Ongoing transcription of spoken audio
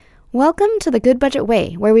Welcome to The Good Budget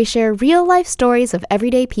Way, where we share real-life stories of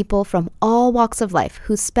everyday people from all walks of life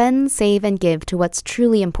who spend, save, and give to what's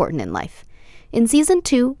truly important in life. In Season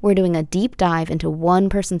 2, we're doing a deep dive into one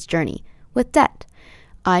person's journey with debt.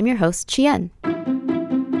 I'm your host, Chien.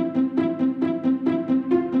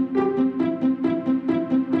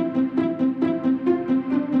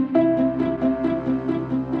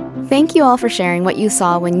 Thank you all for sharing what you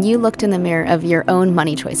saw when you looked in the mirror of your own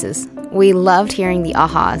money choices. We loved hearing the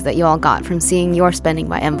ahas that you all got from seeing your spending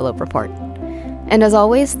by envelope report. And as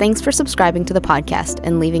always, thanks for subscribing to the podcast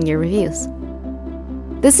and leaving your reviews.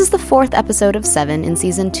 This is the 4th episode of 7 in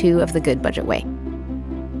Season 2 of The Good Budget Way.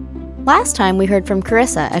 Last time we heard from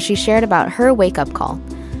Carissa as she shared about her wake-up call.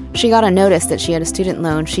 She got a notice that she had a student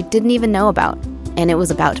loan she didn't even know about, and it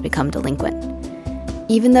was about to become delinquent.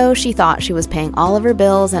 Even though she thought she was paying all of her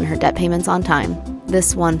bills and her debt payments on time,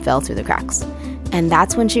 this one fell through the cracks. And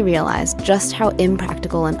that's when she realized just how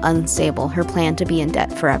impractical and unstable her plan to be in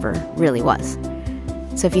debt forever really was.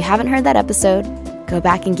 So if you haven't heard that episode, go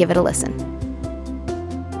back and give it a listen.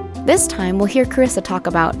 This time, we'll hear Carissa talk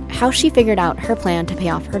about how she figured out her plan to pay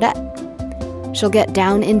off her debt. She'll get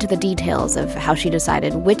down into the details of how she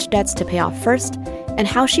decided which debts to pay off first and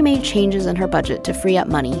how she made changes in her budget to free up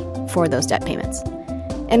money for those debt payments.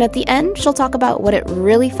 And at the end, she'll talk about what it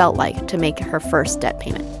really felt like to make her first debt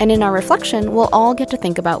payment. And in our reflection, we'll all get to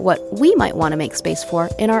think about what we might want to make space for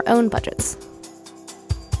in our own budgets.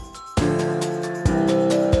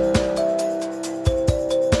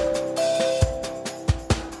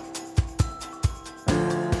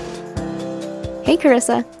 Hey,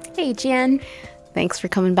 Carissa. Hey, Jen. Thanks for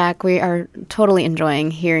coming back. We are totally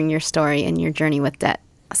enjoying hearing your story and your journey with debt.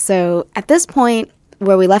 So at this point,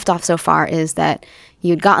 where we left off so far is that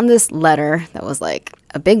you'd gotten this letter that was like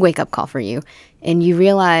a big wake-up call for you, and you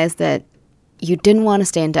realized that you didn't want to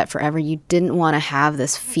stay in debt forever. You didn't want to have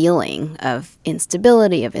this feeling of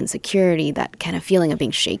instability, of insecurity, that kind of feeling of being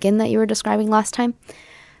shaken that you were describing last time.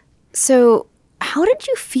 So how did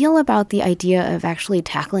you feel about the idea of actually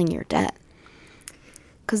tackling your debt?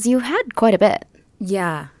 Because you had quite a bit.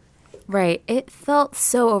 Yeah, right. It felt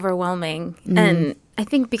so overwhelming. Mm-hmm. And I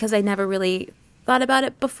think because I never really thought about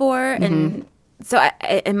it before, and so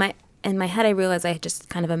in my head I realized I had just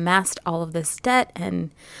kind of amassed all of this debt and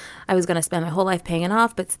I was going to spend my whole life paying it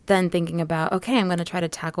off, but then thinking about, okay, I'm going to try to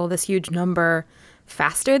tackle this huge number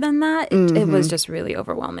faster than that. It was just really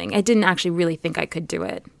overwhelming. I didn't actually really think I could do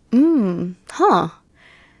it. The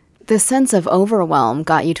sense of overwhelm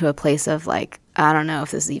got you to a place of like, I don't know if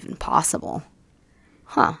this is even possible.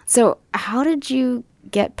 So how did you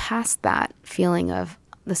get past that feeling of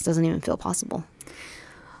this doesn't even feel possible?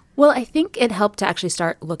 Well, I think it helped to actually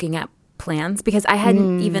start looking at plans because I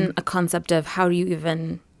hadn't even a concept of how do you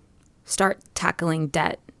even start tackling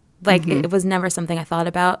debt. Like it was never something I thought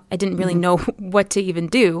about. I didn't really know what to even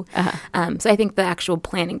do. So I think the actual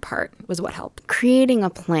planning part was what helped. Creating a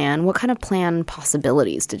plan, what kind of plan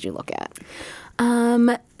possibilities did you look at?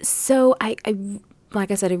 So I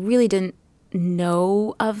like I said, I really didn't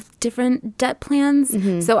know of different debt plans.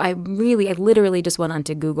 So I literally just went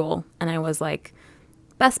onto Google and I was like,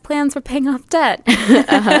 best plans for paying off debt.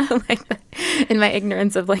 In my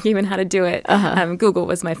ignorance of like even how to do it, Google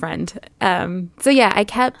was my friend. So yeah, I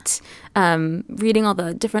kept reading all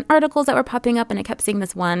the different articles that were popping up, and I kept seeing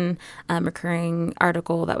this one recurring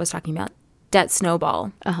article that was talking about debt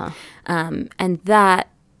snowball. And that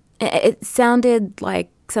it sounded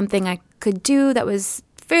like something I could do that was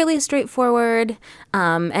fairly straightforward,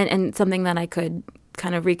 and something that I could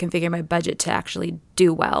kind of reconfigure my budget to actually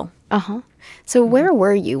do well. So where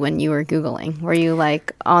were you when you were Googling? Were you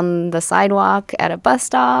like on the sidewalk at a bus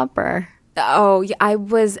stop or? Oh, yeah, I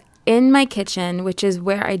was in my kitchen, which is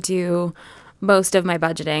where I do most of my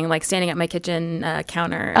budgeting, like standing at my kitchen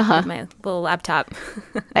counter with my little laptop.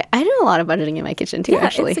 I do a lot of budgeting in my kitchen too,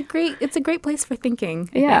 actually. It's a great place for thinking.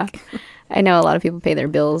 I think. I know a lot of people pay their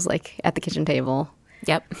bills like at the kitchen table.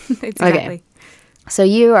 Yep, exactly. Okay. So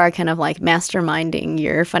you are kind of like masterminding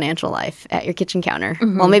your financial life at your kitchen counter.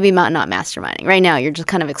 Well, maybe not masterminding. Right now, you're just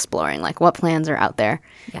kind of exploring like what plans are out there.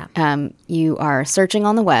 Yeah. You are searching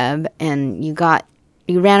on the web, and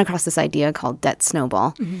you ran across this idea called debt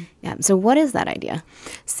snowball. Yeah. So what is that idea?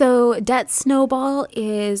 So debt snowball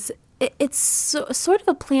it's sort of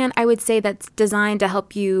a plan, I would say, that's designed to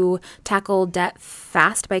help you tackle debt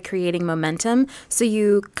fast by creating momentum. So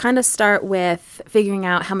you kind of start with figuring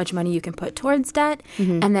out how much money you can put towards debt,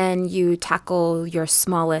 and then you tackle your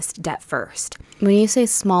smallest debt first. When you say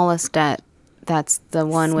smallest debt, that's the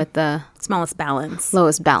one with the smallest balance.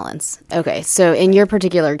 Lowest balance. Okay. So in your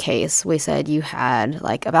particular case, we said you had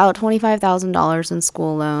like about $25,000 in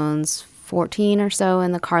school loans, 14 or so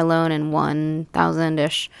in the car loan and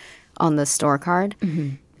 1,000-ish on the store card.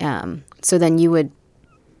 So then you would,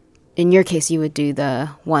 in your case, you would do the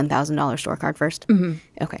 $1,000 store card first?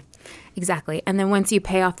 Okay. Exactly. And then once you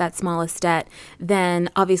pay off that smallest debt, then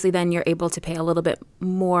obviously then you're able to pay a little bit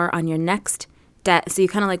more on your next debt. So you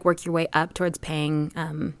kind of like work your way up towards paying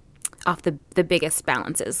off the biggest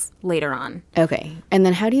balances later on. Okay. And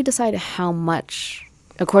then how do you decide how much,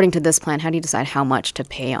 according to this plan, how do you decide how much to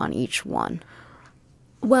pay on each one?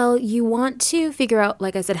 Well, you want to figure out,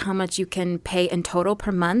 like I said, how much you can pay in total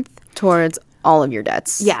per month. Towards all of your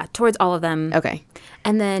debts? Yeah, towards all of them. Okay.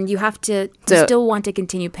 And then you have to you still want to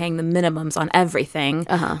continue paying the minimums on everything.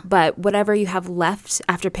 But whatever you have left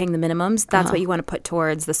after paying the minimums, that's what you want to put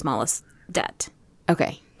towards the smallest debt.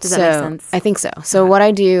 Okay. Does that make sense? I think so. So what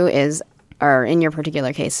I do is, or in your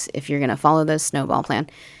particular case, if you're going to follow the snowball plan,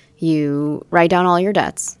 you write down all your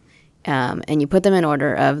debts. And you put them in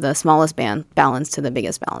order of the smallest balance to the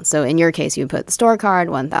biggest balance. So in your case, you put the store card,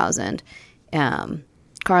 1,000,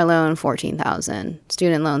 car loan, 14,000,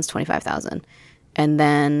 student loans, 25,000. And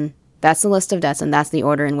then that's the list of debts, and that's the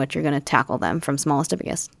order in which you're going to tackle them from smallest to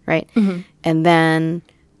biggest, right? And then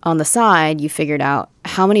on the side, you figured out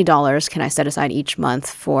how many dollars can I set aside each month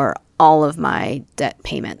for all of my debt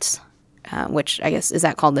payments, which I guess, is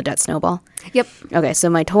that called the debt snowball? Yep. Okay, so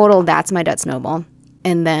my total, that's my debt snowball.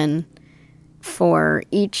 And then for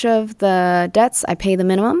each of the debts, I pay the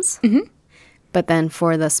minimums. But then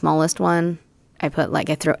for the smallest one, I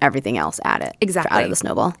throw everything else at it. Exactly. Out of the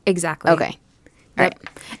snowball. Exactly. Okay. All right.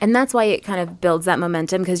 And that's why it kind of builds that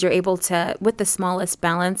momentum, because you're able to, with the smallest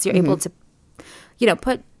balance, you're able to,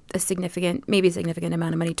 put a significant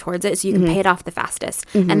amount of money towards it so you can pay it off the fastest.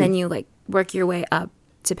 And then you work your way up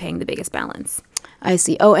to paying the biggest balance. I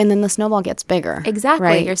see. Oh, and then the snowball gets bigger. Exactly.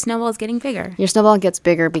 Right? Your snowball is getting bigger. Your snowball gets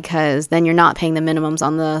bigger because then you're not paying the minimums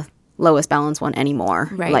on the lowest balance one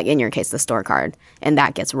anymore. Right. Like in your case, the store card. And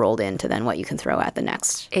that gets rolled into then what you can throw at the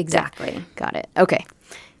next. Exactly. Debt. Got it. Okay.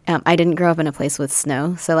 I didn't grow up in a place with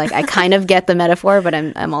snow, so I kind of get the metaphor, but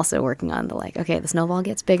I'm also working on the the snowball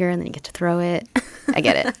gets bigger and then you get to throw it. I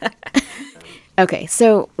get it. Okay,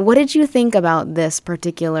 so what did you think about this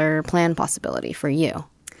particular plan possibility for you?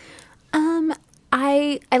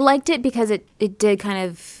 I liked it because it did kind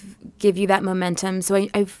of give you that momentum. So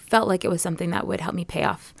I felt like it was something that would help me pay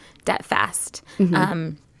off debt fast.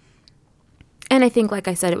 And I think, like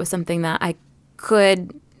I said, it was something that I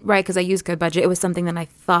could, right, because I use Good Budget, it was something that I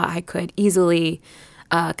thought I could easily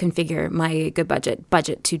configure my Good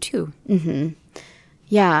budget to too.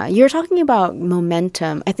 Yeah, you're talking about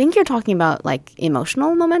momentum. I think you're talking about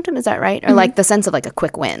emotional momentum. Is that right? Or the sense of a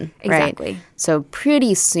quick win, right? Exactly. So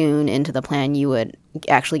pretty soon into the plan, you would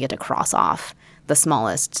actually get to cross off the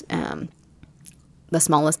smallest debt,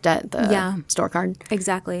 the store card.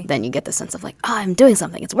 Exactly. Then you get the sense of I'm doing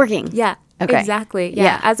something. It's working. Yeah, okay. Exactly.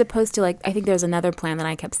 Yeah. As opposed to I think there's another plan that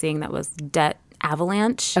I kept seeing that was debt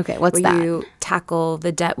avalanche. Okay, what's where that? You tackle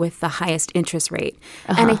the debt with the highest interest rate.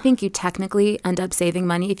 And I think you technically end up saving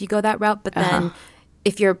money if you go that route, but then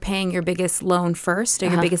if you're paying your biggest loan first or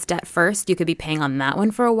your biggest debt first, you could be paying on that one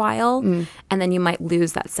for a while, and then you might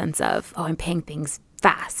lose that sense of, I'm paying things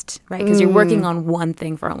fast, right? Because you're working on one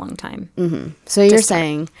thing for a long time. So you're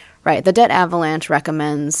saying, right, the debt avalanche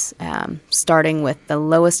recommends starting with the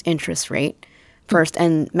lowest interest rate first,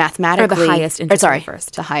 and mathematically, or the highest interest rate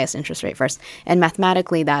first. The highest interest rate first, and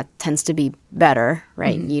mathematically that tends to be better,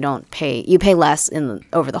 right? You pay less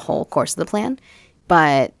over the whole course of the plan,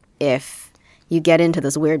 but if you get into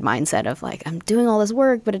this weird mindset of I'm doing all this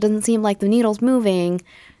work, but it doesn't seem like the needle's moving,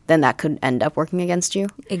 then that could end up working against you.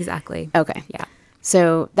 Exactly. Okay. Yeah.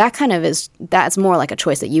 So that's more like a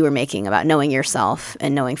choice that you were making about knowing yourself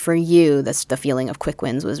and knowing for you the feeling of quick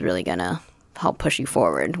wins was really gonna help push you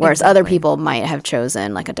forward. Whereas other people might have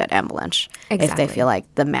chosen a debt avalanche if they feel like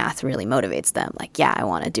the math really motivates them. I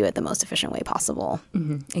want to do it the most efficient way possible.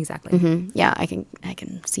 Exactly. Yeah, I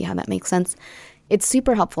can see how that makes sense. It's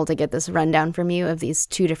super helpful to get this rundown from you of these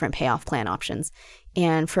two different payoff plan options.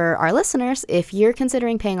 And for our listeners, if you're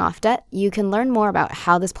considering paying off debt, you can learn more about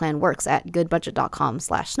how this plan works at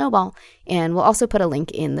goodbudget.com/snowball. And we'll also put a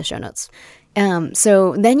link in the show notes.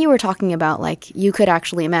 So then you were talking about you could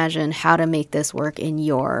actually imagine how to make this work in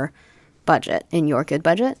your budget, in your Good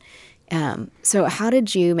Budget. So how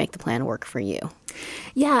did you make the plan work for you?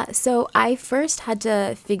 Yeah, so I first had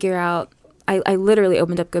to figure out, I literally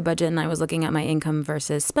opened up Good Budget and I was looking at my income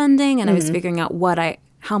versus spending, and I was figuring out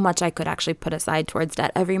how much I could actually put aside towards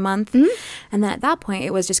debt every month. And then at that point,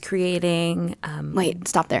 it was just creating... Wait,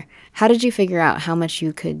 stop there. How did you figure out how much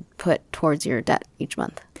you could put towards your debt each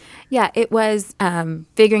month? Yeah, it was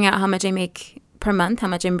figuring out how much I make per month, how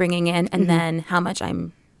much I'm bringing in, and then how much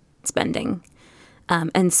I'm spending.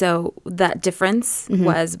 And so that difference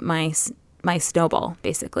was my snowball,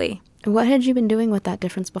 basically. What had you been doing with that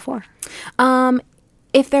difference before?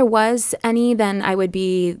 If there was any, then I would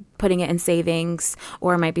be putting it in savings,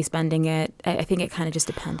 or I might be spending it. I think it kind of just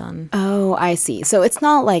depends on. Oh, I see. So it's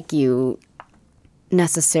not like you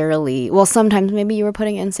necessarily, well, sometimes maybe you were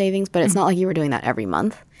putting it in savings, but it's not like you were doing that every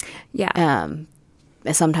month. Yeah.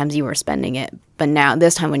 Sometimes you were spending it, but now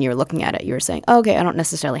this time when you were looking at it, you were saying, oh, okay, I don't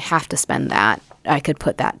necessarily have to spend that. I could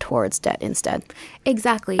put that towards debt instead.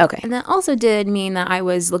 Exactly. Okay. And that also did mean that I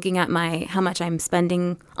was looking at how much I'm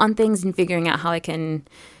spending on things and figuring out how I can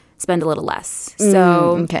spend a little less.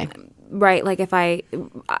 So, okay. Right, like if I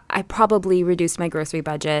probably reduced my grocery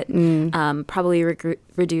budget, probably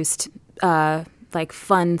reduced like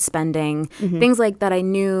fun spending, things like that I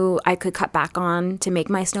knew I could cut back on to make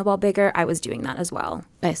my snowball bigger. I was doing that as well.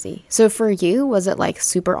 I see. So for you, was it like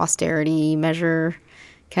super austerity measure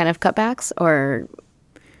kind of cutbacks, or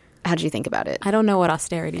how did you think about it? I don't know what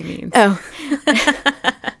austerity means. Oh.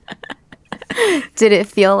 Did it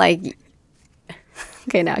feel like...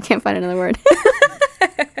 Okay, now I can't find another word.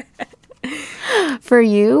 For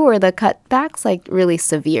you, were the cutbacks like really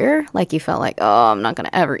severe? Like you felt like, oh, I'm not going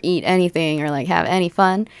to ever eat anything or like have any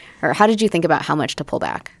fun? Or how did you think about how much to pull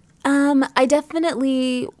back? I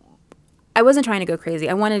wasn't trying to go crazy.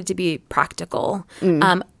 I wanted it to be practical.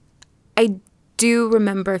 I do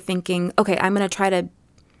remember thinking, okay, I'm going to try to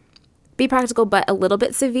be practical but a little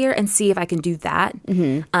bit severe and see if I can do that.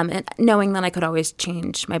 And knowing that I could always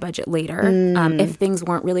change my budget later if things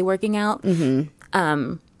weren't really working out.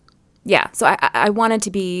 Yeah, so I wanted to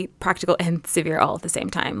be practical and severe all at the same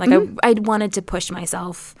time. Like I wanted to push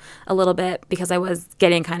myself a little bit because I was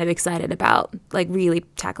getting kind of excited about like really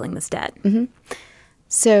tackling this debt.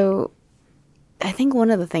 So I think one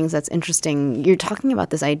of the things that's interesting, you're talking about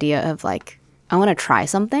this idea of like, I want to try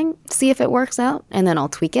something, see if it works out, and then I'll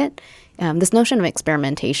tweak it. This notion of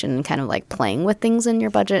experimentation, kind of like playing with things in your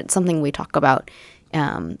budget, something we talk about.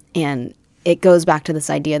 And it goes back to this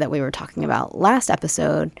idea that we were talking about last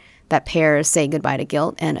episode, that pairs say goodbye to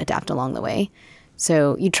guilt and adapt along the way.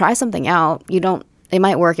 So you try something out. It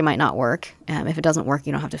might work, it might not work. If it doesn't work,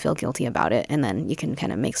 you don't have to feel guilty about it. And then you can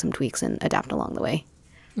kind of make some tweaks and adapt along the way.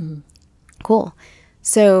 Cool.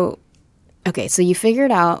 So, okay, so you figured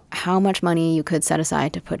out how much money you could set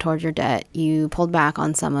aside to put towards your debt. You pulled back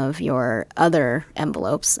on some of your other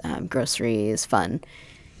envelopes, groceries, fun.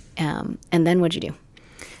 And then what'd you do?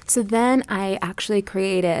 So then I actually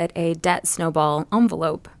created a debt snowball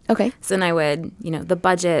envelope. Okay. So then I would, the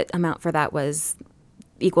budget amount for that was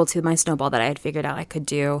equal to my snowball that I had figured out I could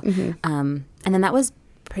do. And then that was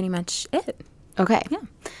pretty much it. Okay. Yeah.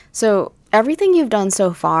 So everything you've done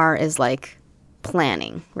so far is like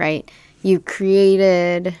planning, right? You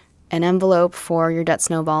created an envelope for your debt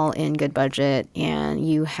snowball in Good Budget, and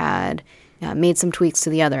you had made some tweaks to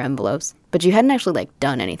the other envelopes, but you hadn't actually like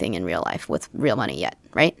done anything in real life with real money yet,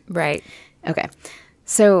 right? Right. Okay.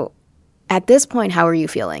 So at this point, how are you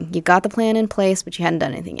feeling? You got the plan in place, but you hadn't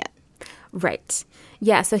done anything yet. Right.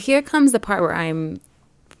 Yeah. So here comes the part where I'm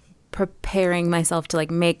preparing myself to like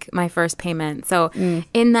make my first payment. So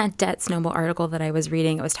in that debt snowball article that I was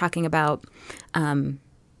reading, it was talking about,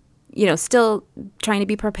 still trying to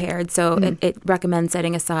be prepared. So it recommends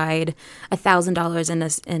setting aside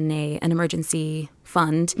 $1,000 in an emergency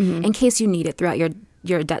fund in case you need it throughout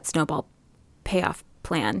your debt snowball payoff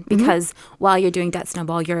plan. Because while you're doing debt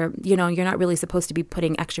snowball, you're not really supposed to be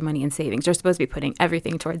putting extra money in savings. You're supposed to be putting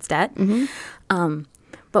everything towards debt.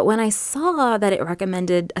 But when I saw that it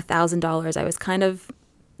recommended $1,000, I was kind of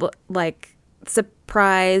like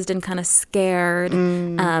surprised and kind of scared.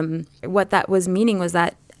 What that was meaning was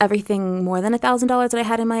that everything more than $1,000 that I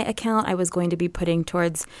had in my account, I was going to be putting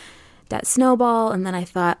towards debt snowball. And then I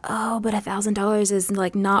thought, oh, but $1,000 is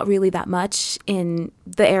like not really that much in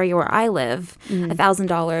the area where I live.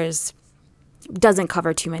 $1,000 doesn't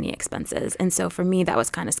cover too many expenses. And so for me, that was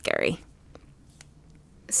kind of scary.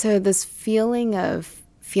 So this feeling of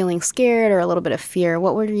feeling scared or a little bit of fear,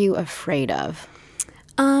 what were you afraid of?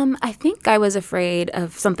 I think I was afraid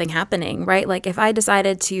of something happening, right? Like if I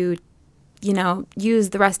decided to, use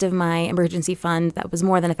the rest of my emergency fund that was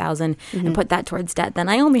more than $1,000 and put that towards debt, then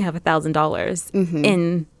I only have $1,000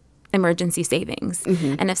 in emergency savings.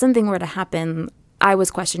 And if something were to happen, I was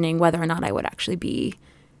questioning whether or not I would actually be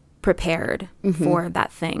prepared for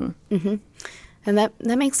that thing. And that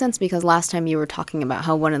makes sense because last time you were talking about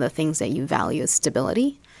how one of the things that you value is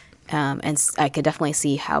stability. And I could definitely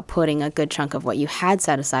see how putting a good chunk of what you had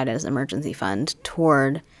set aside as an emergency fund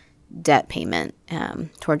toward debt payment,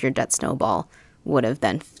 toward your debt snowball, would have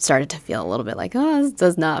then started to feel a little bit like, oh, this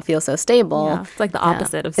does not feel so stable. Yeah, it's like the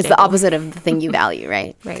opposite of stable. It's the opposite of the thing you value,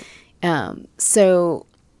 right? Right. So,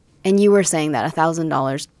 and you were saying that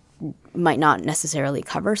 $1,000 might not necessarily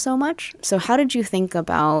cover so much. So how did you think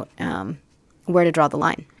about where to draw the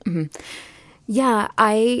line? Yeah,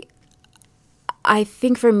 I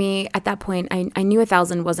think for me at that point, I knew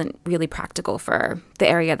 1,000 wasn't really practical for the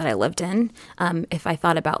area that I lived in. If I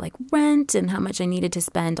thought about like rent and how much I needed to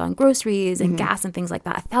spend on groceries and gas and things like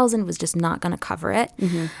that, 1,000 was just not going to cover it.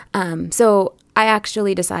 So I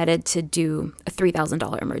actually decided to do a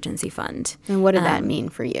 $3,000 emergency fund. And what did that mean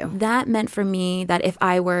for you? That meant for me that if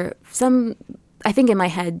I were I think in my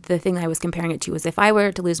head, the thing I was comparing it to was if I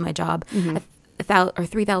were to lose my job,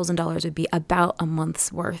 $3,000 would be about a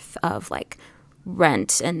month's worth of like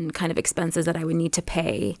rent and kind of expenses that I would need to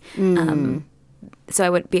pay. So I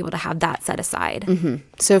would be able to have that set aside.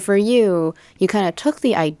 So for you, you kind of took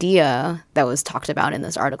the idea that was talked about in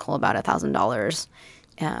this article about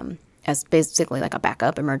 $1,000 as basically like a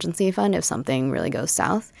backup emergency fund if something really goes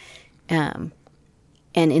south. And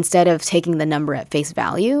instead of taking the number at face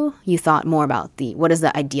value, you thought more about what does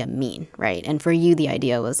the idea mean, right? And for you, the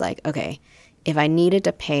idea was like, okay, if I needed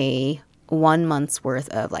to pay 1 month's worth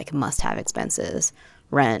of like must-have expenses,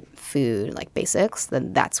 rent, food, like basics,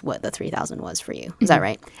 then that's what the $3,000 was for you. Is that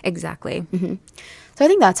right? Exactly. So I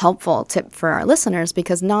think that's helpful tip for our listeners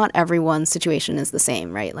because not everyone's situation is the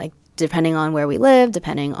same, right? Like depending on where we live,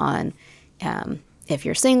 depending on if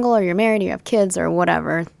you're single or you're married, or you have kids or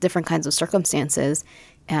whatever, different kinds of circumstances,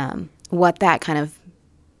 what that kind of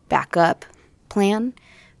backup plan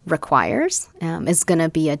requires is going to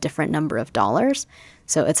be a different number of dollars.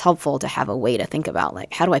 So it's helpful to have a way to think about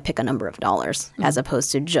like, how do I pick a number of dollars as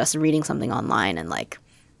opposed to just reading something online and like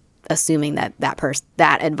assuming that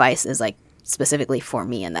that advice is like specifically for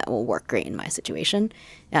me and that will work great in my situation.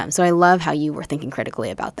 So I love how you were thinking critically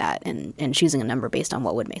about that and choosing a number based on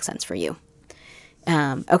what would make sense for you.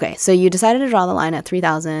 Okay, so you decided to draw the line at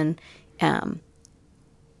 3,000.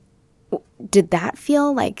 Did that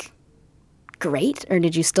feel like great, or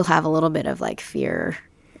did you still have a little bit of like fear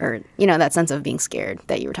or, that sense of being scared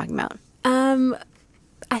that you were talking about?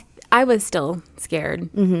 I was still scared.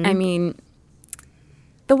 I mean,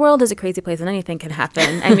 the world is a crazy place and anything can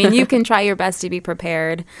happen. I mean, you can try your best to be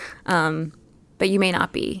prepared, but you may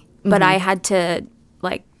not be. But I had to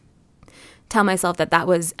like tell myself that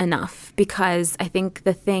was enough because I think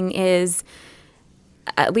the thing is,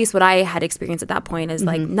 at least what I had experienced at that point is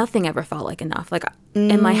like nothing ever felt like enough. Like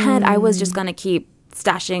in my head, I was just going to keep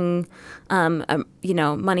stashing,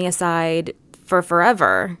 money aside for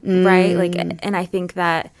forever. Right. Like, and I think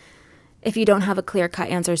that if you don't have a clear cut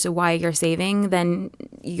answer to why you're saving, then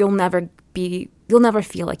you'll never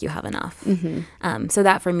feel like you have enough. So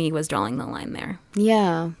that for me was drawing the line there.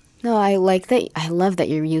 Yeah. No, I like that. I love that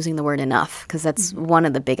you're using the word enough because that's one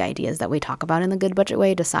of the big ideas that we talk about in the Good Budget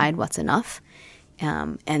Way, decide what's enough.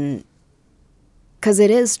 And because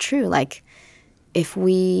it is true, like if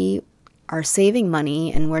we are saving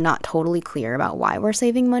money and we're not totally clear about why we're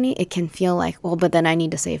saving money, it can feel like, well, but then I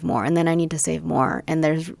need to save more and then I need to save more. And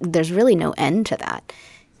there's really no end to that.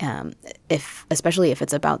 Especially if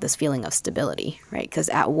it's about this feeling of stability, right? Because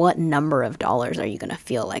at what number of dollars are you going to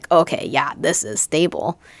feel like, okay, yeah, this is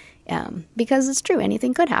stable? Because it's true,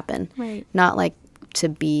 anything could happen. Right. Not like to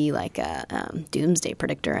be like a doomsday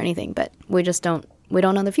predictor or anything, but we don't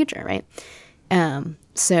know the future, right?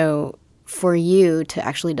 So for you to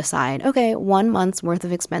actually decide, okay, 1 month's worth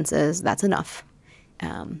of expenses, that's enough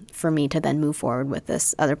for me to then move forward with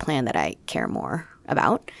this other plan that I care more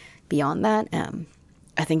about beyond that.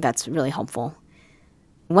 I think that's really helpful.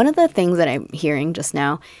 One of the things that I'm hearing just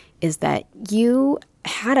now is that you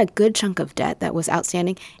had a good chunk of debt that was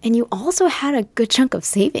outstanding, and you also had a good chunk of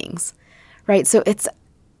savings, right? So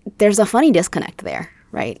there's a funny disconnect there,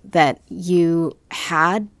 right? That you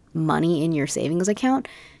had money in your savings account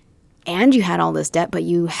and you had all this debt, but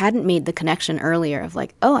you hadn't made the connection earlier of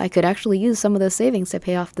like, oh, I could actually use some of those savings to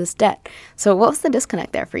pay off this debt. So what was the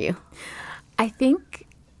disconnect there for you? I think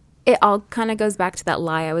it all kind of goes back to that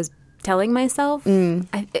lie I was telling myself.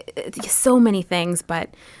 So many things, but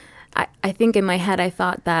I think in my head I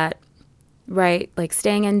thought that, right, like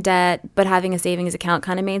staying in debt but having a savings account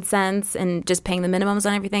kind of made sense, and just paying the minimums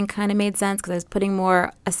on everything kind of made sense because I was putting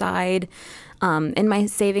more aside in my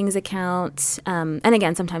savings account. And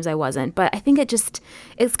again, sometimes I wasn't, but I think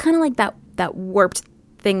it's kind of like that warped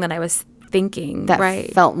thing that I was thinking. That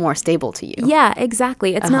right? felt more stable to you. Yeah,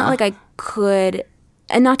 exactly. It's not like I could.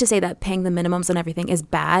 And not to say that paying the minimums on everything is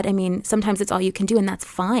bad. I mean, sometimes it's all you can do, and that's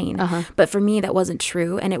fine. But for me, that wasn't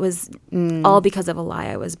true. And it was all because of a lie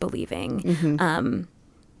I was believing.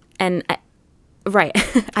 And Right.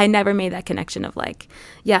 I never made that connection of like,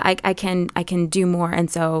 yeah, I can do more, and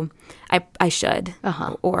so I should,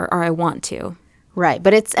 or I want to. Right.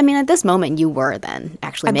 But it's, I mean, at this moment, you were then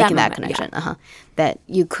actually At making that that moment, connection. That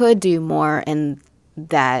you could do more, and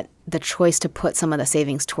that the choice to put some of the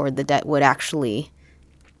savings toward the debt would actually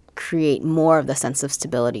create more of the sense of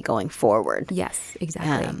stability going forward. Yes,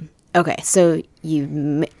 exactly. Okay. So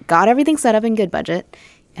you got everything set up in Good Budget.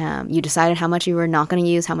 You decided how much you were not going to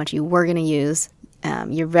use, how much you were going to use.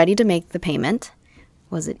 You're ready to make the payment.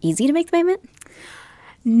 Was it easy to make the payment?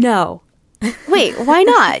 No. Wait, why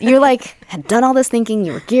not? You're like, had done all this thinking,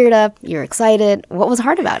 you were geared up, you're excited. What was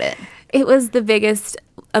hard about it? It was the biggest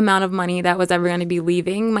amount of money that was ever going to be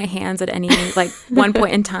leaving my hands at any like one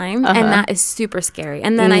point in time. And that is super scary.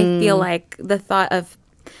 And then I feel like the thought of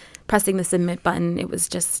pressing the submit button, it was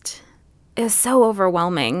so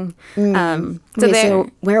overwhelming. So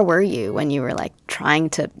where were you when you were like trying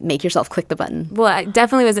to make yourself click the button? Well, I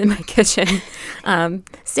definitely was in my kitchen,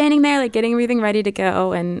 standing there, like getting everything ready to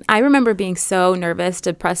go. And I remember being so nervous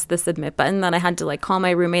to press the submit button that I had to like call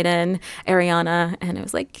my roommate in, Ariana, and it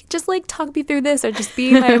was like, just like talk me through this or just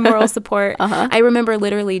be my moral support. I remember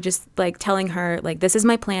literally just like telling her like, this is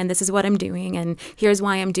my plan, this is what I'm doing, and here's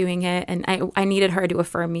why I'm doing it. And I needed her to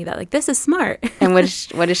affirm me that like, this is smart. And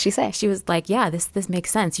what did she say? She was like, yeah, this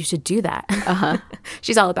makes sense. You should do that.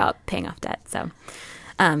 She's all about paying off debt.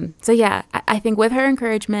 So yeah, I think with her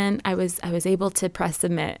encouragement, I was able to press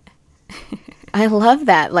submit. I love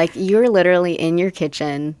that. Like you're literally in your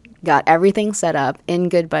kitchen, got everything set up in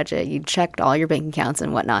Good Budget. You checked all your bank accounts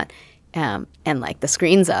and whatnot. And like the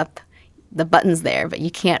screen's up, the button's there, but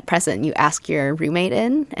you can't press it. And you ask your roommate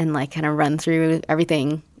in and like kind of run through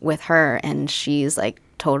everything with her. And she's like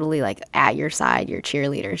totally like at your side, your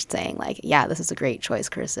cheerleaders saying like, yeah, this is a great choice,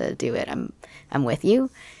 Carissa, do it. I'm with you.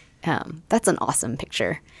 That's an awesome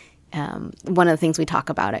picture. One of the things we talk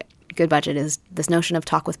about at Good Budget is this notion of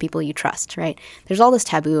talk with people you trust, right? There's all this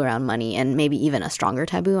taboo around money and maybe even a stronger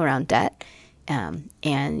taboo around debt.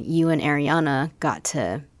 And you and Ariana got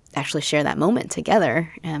to actually share that moment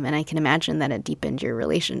together. And I can imagine that it deepened your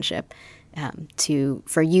relationship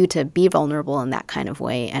for you to be vulnerable in that kind of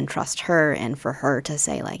way and trust her, and for her to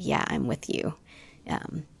say like, yeah, I'm with you.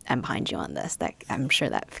 I'm behind you on this. That I'm sure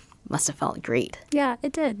that must have felt great. Yeah,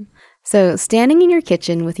 it did. So standing in your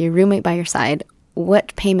kitchen with your roommate by your side,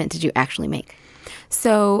 what payment did you actually make?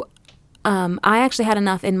 So I actually had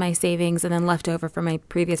enough in my savings and then left over from my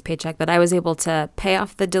previous paycheck that I was able to pay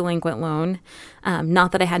off the delinquent loan.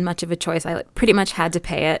 Not that I had much of a choice. I pretty much had to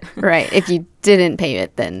pay it. Right. If you didn't pay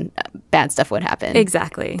it, then bad stuff would happen.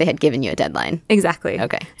 Exactly. They had given you a deadline. Exactly.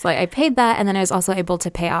 Okay. So I paid that, and then I was also able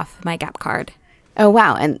to pay off my Gap card. Oh,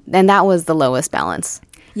 wow. And that was the lowest balance.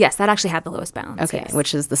 Yes, that actually had the lowest balance. Okay, yes.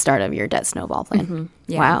 Which is the start of your debt snowball plan.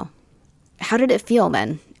 Yeah. Wow. How did it feel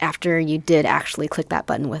then after you did actually click that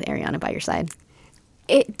button with Ariana by your side?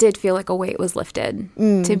 It did feel like a weight was lifted,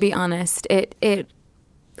 to be honest. It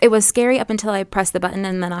was scary up until I pressed the button,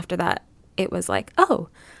 and then after that, it was like, oh,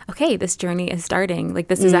 okay, this journey is starting. Like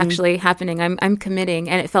this is actually happening. I'm committing,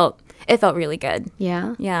 and it felt really good.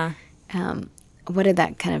 Yeah? Yeah. What did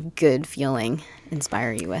that kind of good feeling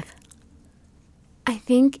inspire you with? I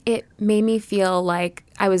think it made me feel like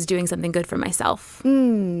I was doing something good for myself,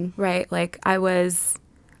 right? Like I was,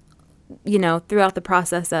 throughout the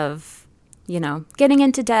process of, getting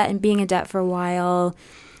into debt and being in debt for a while,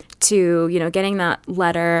 to, getting that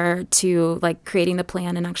letter, to like creating the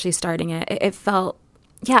plan and actually starting it. I felt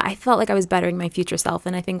like I was bettering my future self.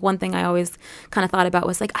 And I think one thing I always kind of thought about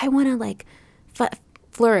was like, I want to like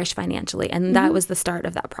flourish financially. And that was the start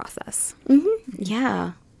of that process.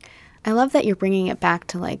 Yeah. I love that you're bringing it back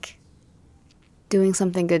to like doing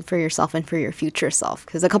something good for yourself and for your future self.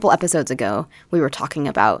 Because a couple episodes ago, we were talking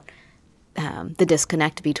about the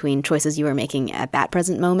disconnect between choices you were making at that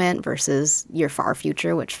present moment versus your far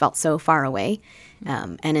future, which felt so far away.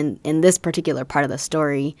 And in this particular part of the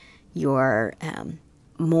story, you're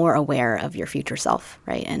more aware of your future self,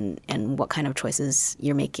 right? And what kind of choices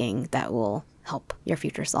you're making that will help your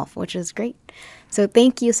future self, which is great. So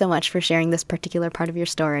thank you so much for sharing this particular part of your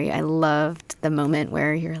story. I loved the moment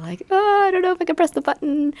where you're like, oh, I don't know if I can press the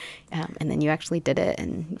button. And then you actually did it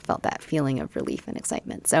and felt that feeling of relief and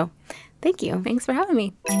excitement. So thank you. Thanks for having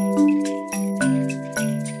me.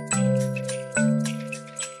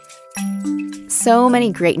 So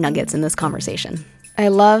many great nuggets in this conversation. I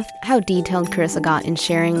loved how detailed Carissa got in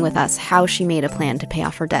sharing with us how she made a plan to pay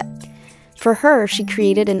off her debt. For her, she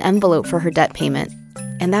created an envelope for her debt payment,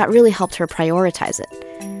 and that really helped her prioritize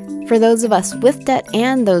it. For those of us with debt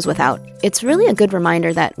and those without, it's really a good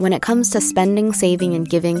reminder that when it comes to spending, saving, and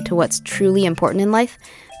giving to what's truly important in life,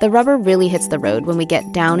 the rubber really hits the road when we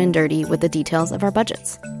get down and dirty with the details of our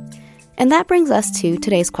budgets. And that brings us to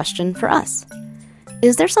today's question for us.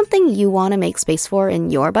 Is there something you want to make space for in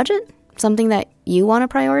your budget? Something that you want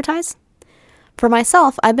to prioritize? For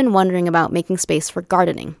myself, I've been wondering about making space for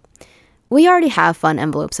gardening. We already have fun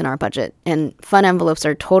envelopes in our budget, and fun envelopes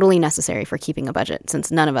are totally necessary for keeping a budget since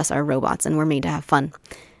none of us are robots and we're made to have fun.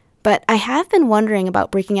 But I have been wondering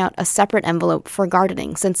about breaking out a separate envelope for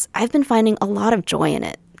gardening since I've been finding a lot of joy in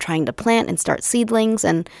it, trying to plant and start seedlings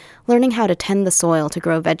and learning how to tend the soil to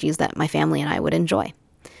grow veggies that my family and I would enjoy.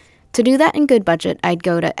 To do that in good budget, I'd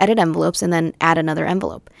go to edit envelopes and then add another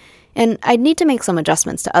envelope. And I'd need to make some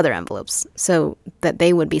adjustments to other envelopes so that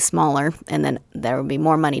they would be smaller and then there would be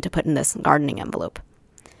more money to put in this gardening envelope.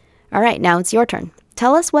 All right, now it's your turn.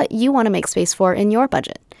 Tell us what you want to make space for in your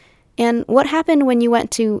budget. And what happened when you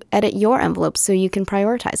went to edit your envelope so you can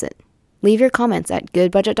prioritize it? Leave your comments at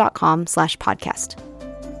goodbudget.com/podcast.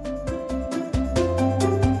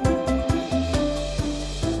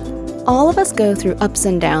 All of us go through ups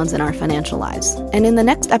and downs in our financial lives, and in the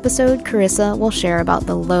next episode, Carissa will share about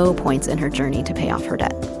the low points in her journey to pay off her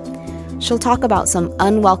debt. She'll talk about some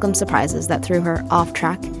unwelcome surprises that threw her off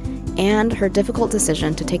track and her difficult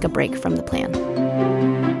decision to take a break from the plan.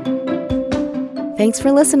 Thanks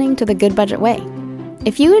for listening to The Good Budget Way.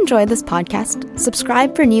 If you enjoyed this podcast,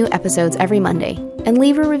 subscribe for new episodes every Monday and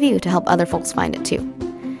leave a review to help other folks find it too.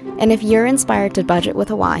 And if you're inspired to budget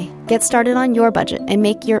with a Y, get started on your budget and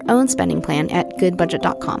make your own spending plan at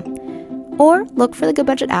goodbudget.com. Or look for the Good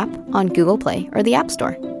Budget app on Google Play or the App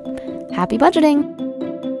Store. Happy budgeting!